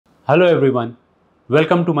Hello everyone,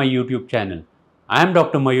 welcome to my YouTube channel. I am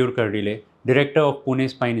Dr. Mayur Kardile, Director of Pune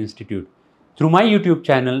Spine Institute. Through my YouTube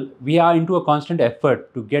channel, we are into a constant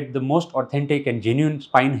effort to get the most authentic and genuine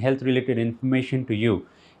spine health related information to you.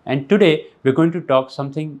 And today we're going to talk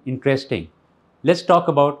something interesting. Let's talk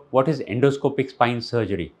about what is endoscopic spine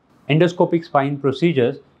surgery. Endoscopic spine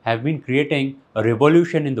procedures have been creating a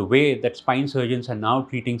revolution in the way that spine surgeons are now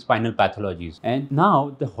treating spinal pathologies. And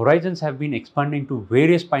now the horizons have been expanding to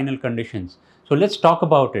various spinal conditions. So let's talk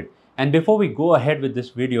about it. And before we go ahead with this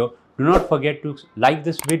video, do not forget to like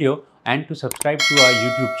this video and to subscribe to our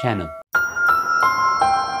YouTube channel.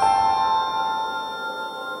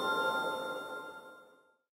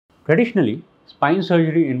 Traditionally, spine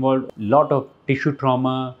surgery involved a lot of tissue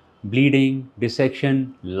trauma, bleeding,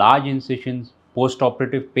 dissection, large incisions,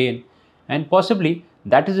 post-operative pain, and possibly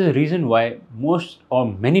that is the reason why most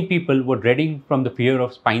or many people were dreading from the fear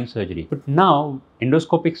of spine surgery. But now,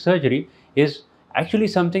 endoscopic surgery is actually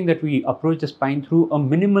something that we approach the spine through a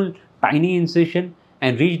minimal tiny incision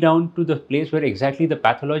and reach down to the place where exactly the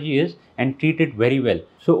pathology is and treat it very well.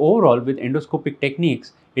 So overall, with endoscopic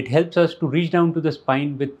techniques, it helps us to reach down to the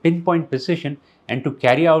spine with pinpoint precision and to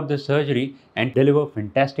carry out the surgery and deliver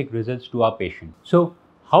fantastic results to our patient. So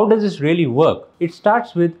how does this really work? It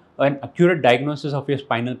starts with an accurate diagnosis of your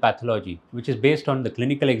spinal pathology, which is based on the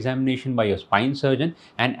clinical examination by your spine surgeon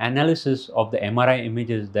and analysis of the MRI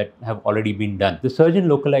images that have already been done. The surgeon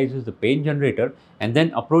localizes the pain generator and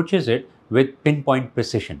then approaches it with pinpoint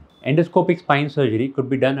precision. Endoscopic spine surgery could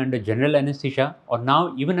be done under general anesthesia or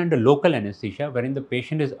now even under local anesthesia, wherein the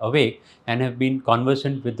patient is awake and have been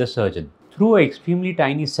conversant with the surgeon. Through an extremely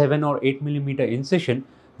tiny 7 or 8 millimeter incision,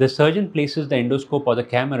 the surgeon places the endoscope or the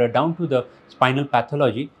camera down to the spinal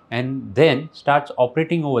pathology and then starts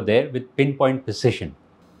operating over there with pinpoint precision.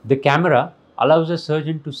 The camera allows the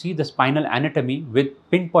surgeon to see the spinal anatomy with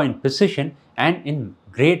pinpoint precision and in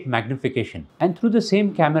great magnification. And through the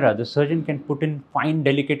same camera, the surgeon can put in fine,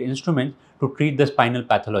 delicate instruments to treat the spinal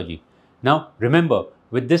pathology. Now, remember,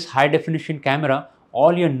 with this high definition camera,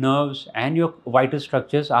 all your nerves and your vital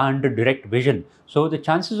structures are under direct vision. So the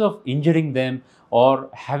chances of injuring them or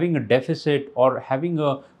having a deficit or having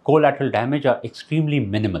a collateral damage are extremely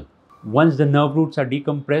minimal. Once the nerve roots are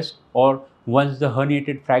decompressed or once the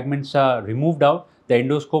herniated fragments are removed out, the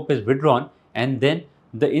endoscope is withdrawn and then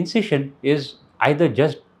the incision is either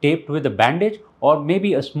just taped with a bandage or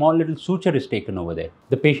maybe a small little suture is taken over there.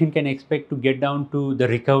 The patient can expect to get down to the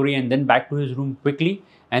recovery and then back to his room quickly,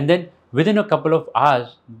 and then within a couple of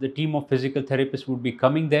hours, the team of physical therapists would be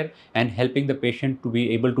coming there and helping the patient to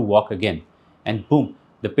be able to walk again. And boom,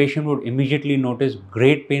 the patient would immediately notice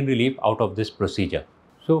great pain relief out of this procedure.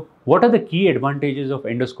 So what are the key advantages of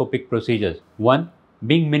endoscopic procedures? One,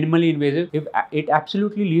 being minimally invasive, it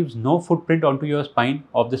absolutely leaves no footprint onto your spine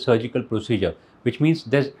of the surgical procedure, which means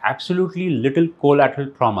there's absolutely little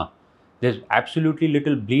collateral trauma. There's absolutely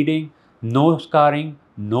little bleeding, no scarring,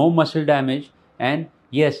 no muscle damage, and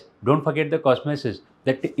yes, don't forget the cosmesis.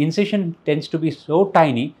 That the incision tends to be so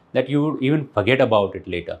tiny that you would even forget about it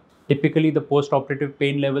later. Typically, the post-operative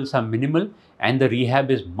pain levels are minimal and the rehab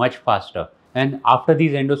is much faster. And after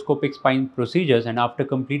these endoscopic spine procedures and after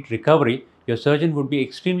complete recovery, your surgeon would be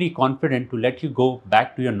extremely confident to let you go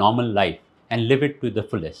back to your normal life and live it to the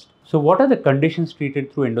fullest. So what are the conditions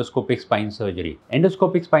treated through endoscopic spine surgery?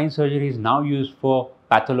 Endoscopic spine surgery is now used for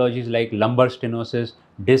pathologies like lumbar stenosis,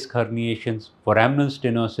 disc herniations, foraminal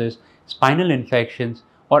stenosis, spinal infections,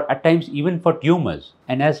 or at times even for tumors.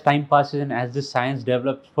 And as time passes and as this science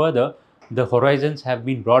develops further, the horizons have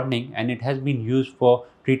been broadening and it has been used for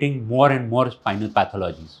treating more and more spinal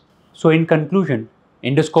pathologies. So in conclusion,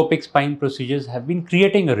 endoscopic spine procedures have been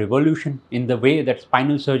creating a revolution in the way that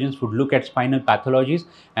spinal surgeons would look at spinal pathologies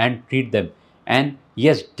and treat them. And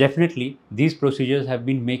yes, definitely, these procedures have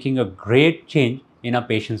been making a great change in our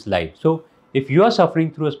patients' lives. So if you are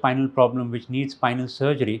suffering through a spinal problem which needs spinal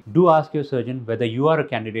surgery, do ask your surgeon whether you are a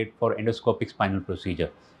candidate for endoscopic spinal procedure,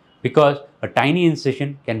 because a tiny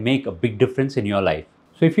incision can make a big difference in your life.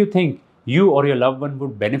 So if you think you or your loved one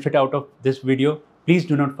would benefit out of this video, please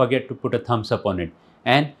do not forget to put a thumbs up on it.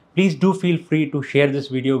 And please do feel free to share this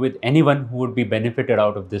video with anyone who would be benefited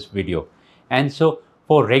out of this video. And so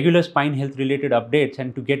for regular spine health related updates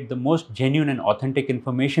and to get the most genuine and authentic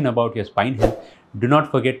information about your spine health, do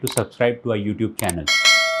not forget to subscribe to our YouTube channel.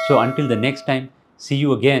 So until the next time, see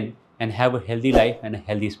you again and have a healthy life and a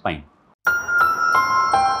healthy spine.